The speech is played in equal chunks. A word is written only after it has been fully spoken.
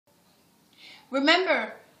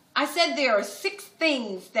Remember, I said there are 6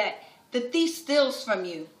 things that the thief steals from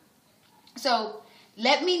you. So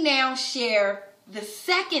let me now share the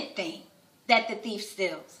second thing that the thief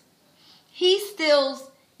steals. He steals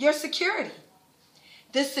your security.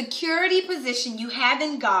 The security position you have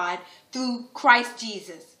in God through Christ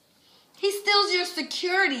Jesus. He steals your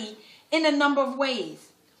security in a number of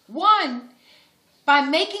ways. One, by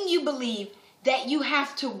making you believe that you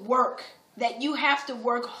have to work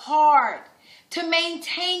hard to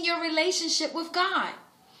maintain your relationship with God.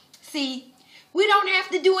 See, we don't have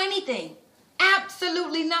to do anything.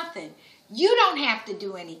 Absolutely nothing. You don't have to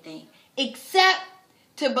do anything except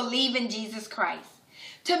to believe in Jesus Christ,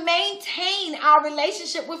 to maintain our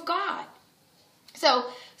relationship with God. So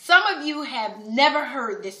some of you have never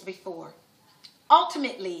heard this before.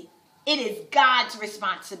 Ultimately, it is God's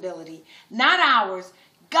responsibility, not ours,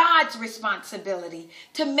 God's responsibility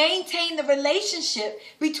to maintain the relationship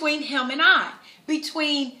between him and I,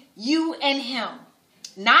 between you and him.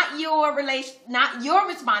 Not your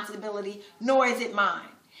responsibility, nor is it mine.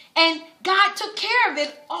 And God took care of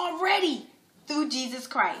it already through Jesus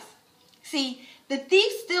Christ. See, the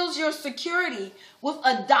thief steals your security with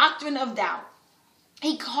a doctrine of doubt.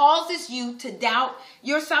 He causes you to doubt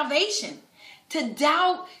your salvation, to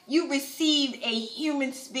doubt you received a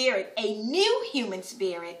human spirit, a new human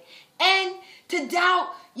spirit, and to doubt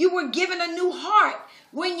you were given a new heart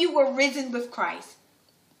when you were risen with Christ.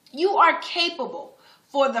 You are capable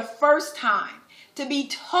for the first time to be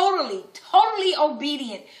totally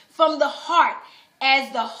obedient from the heart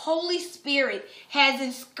as the Holy Spirit has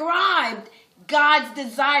inscribed God's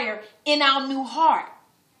desire in our new heart.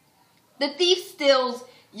 The thief steals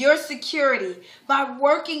your security by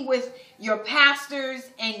working with your pastors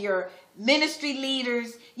and your ministry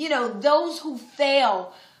leaders, those who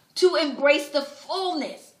fail to embrace the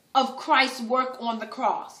fullness of Christ's work on the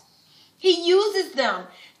cross. He uses them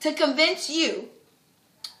to convince you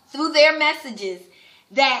through their messages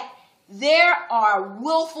that there are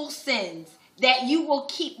willful sins that will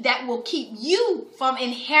keep you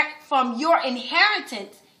from your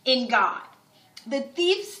inheritance in God. The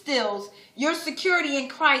thief steals your security in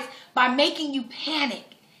Christ by making you panic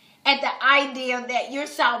at the idea that your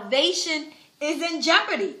salvation is in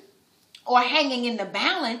jeopardy or hanging in the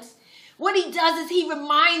balance. What he does is he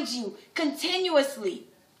reminds you continuously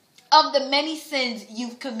of the many sins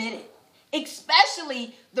you've committed,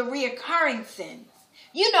 especially the reoccurring sins.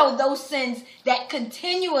 Those sins that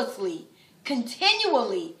continually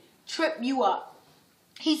trip you up.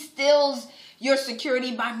 He steals your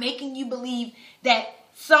security by making you believe that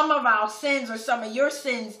some of our sins or some of your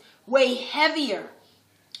sins weigh heavier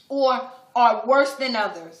or are worse than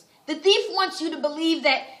others. The thief wants you to believe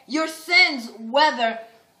that your sins, whether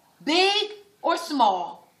big or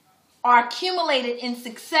small, are accumulated in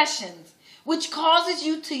successions, which causes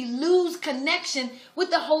you to lose connection with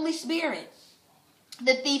the Holy Spirit.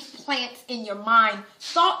 The thief plants in your mind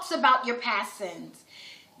thoughts about your past sins.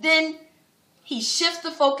 Then he shifts the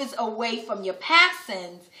focus away from your past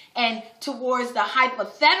sins and towards the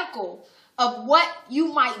hypothetical of what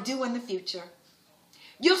you might do in the future.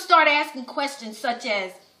 You'll start asking questions such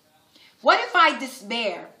as, what if I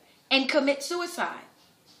despair and commit suicide?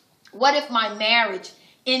 What if my marriage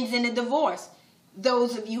ends in a divorce?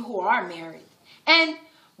 Those of you who are married. And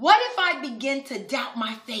what if I begin to doubt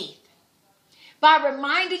my faith? By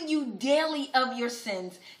reminding you daily of your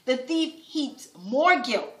sins, the thief heaps more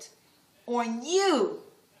guilt on you.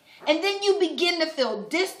 And then you begin to feel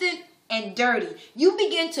distant and dirty. You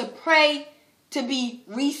begin to pray to be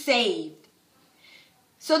resaved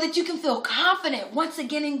so that you can feel confident once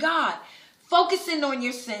again in God. Focusing on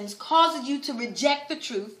your sins causes you to reject the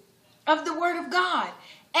truth of the Word of God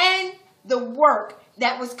and the work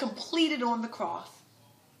that was completed on the cross.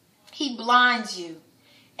 He blinds you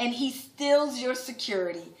and he steals your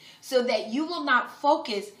security so that you will not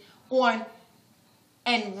focus on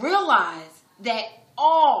and realize that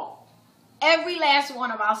every last one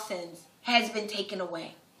of our sins has been taken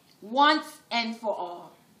away once and for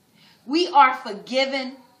all. We are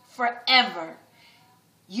forgiven forever.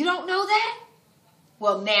 You don't know that?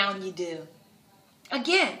 Well, now you do.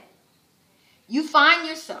 Again, you find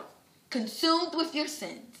yourself consumed with your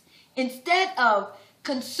sins instead of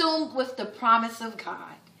consumed with the promise of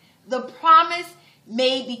God. The promise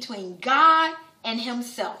made between God and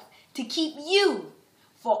himself to keep you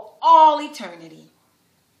for all eternity.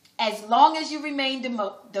 As long as you remain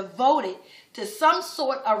devoted to some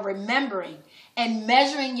sort of remembering and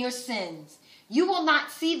measuring your sins, you will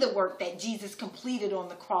not see the work that Jesus completed on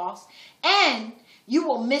the cross, and you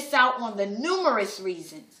will miss out on the numerous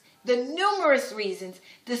reasons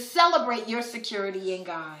to celebrate your security in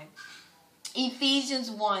God. Ephesians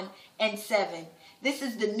 1:7. This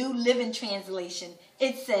is the New Living Translation.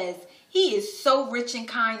 It says, He is so rich in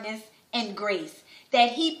kindness and grace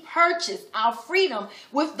that He purchased our freedom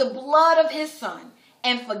with the blood of His Son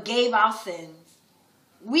and forgave our sins.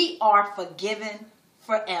 We are forgiven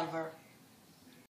forever.